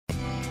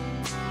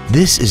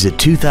This is a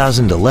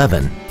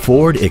 2011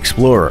 Ford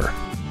Explorer.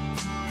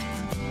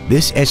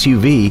 This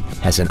SUV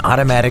has an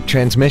automatic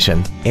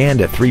transmission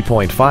and a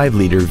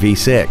 3.5-liter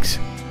V6.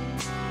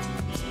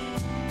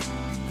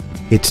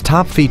 Its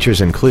top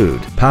features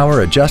include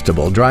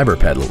power-adjustable driver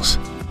pedals,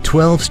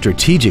 12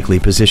 strategically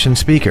positioned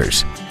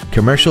speakers,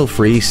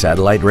 commercial-free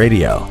satellite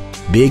radio,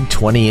 big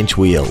 20-inch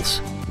wheels,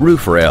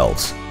 roof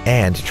rails,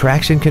 and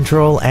traction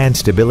control and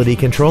stability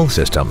control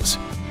systems.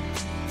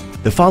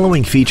 The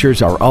following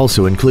features are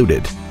also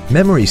included: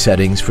 memory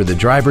settings for the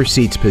driver's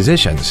seat's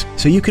positions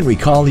so you can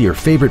recall your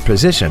favorite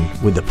position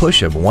with the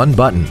push of one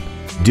button,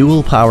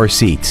 dual power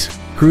seats,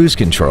 cruise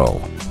control,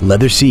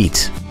 leather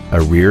seats, a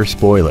rear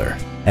spoiler,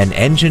 an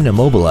engine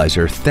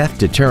immobilizer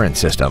theft deterrent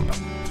system,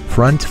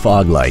 front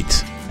fog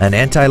lights, an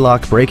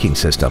anti-lock braking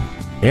system,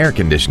 air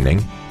conditioning,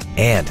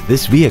 and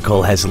this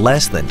vehicle has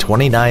less than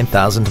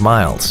 29,000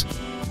 miles.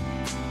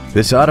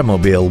 This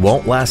automobile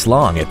won't last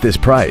long at this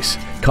price.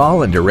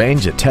 Call and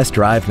arrange a test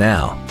drive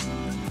now.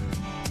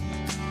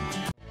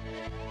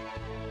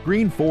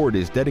 Greene Ford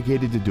is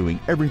dedicated to doing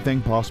everything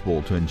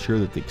possible to ensure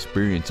that the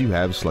experience you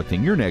have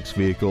selecting your next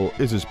vehicle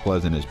is as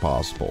pleasant as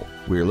possible.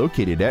 We are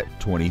located at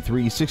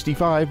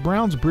 2365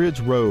 Browns Bridge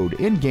Road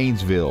in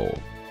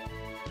Gainesville.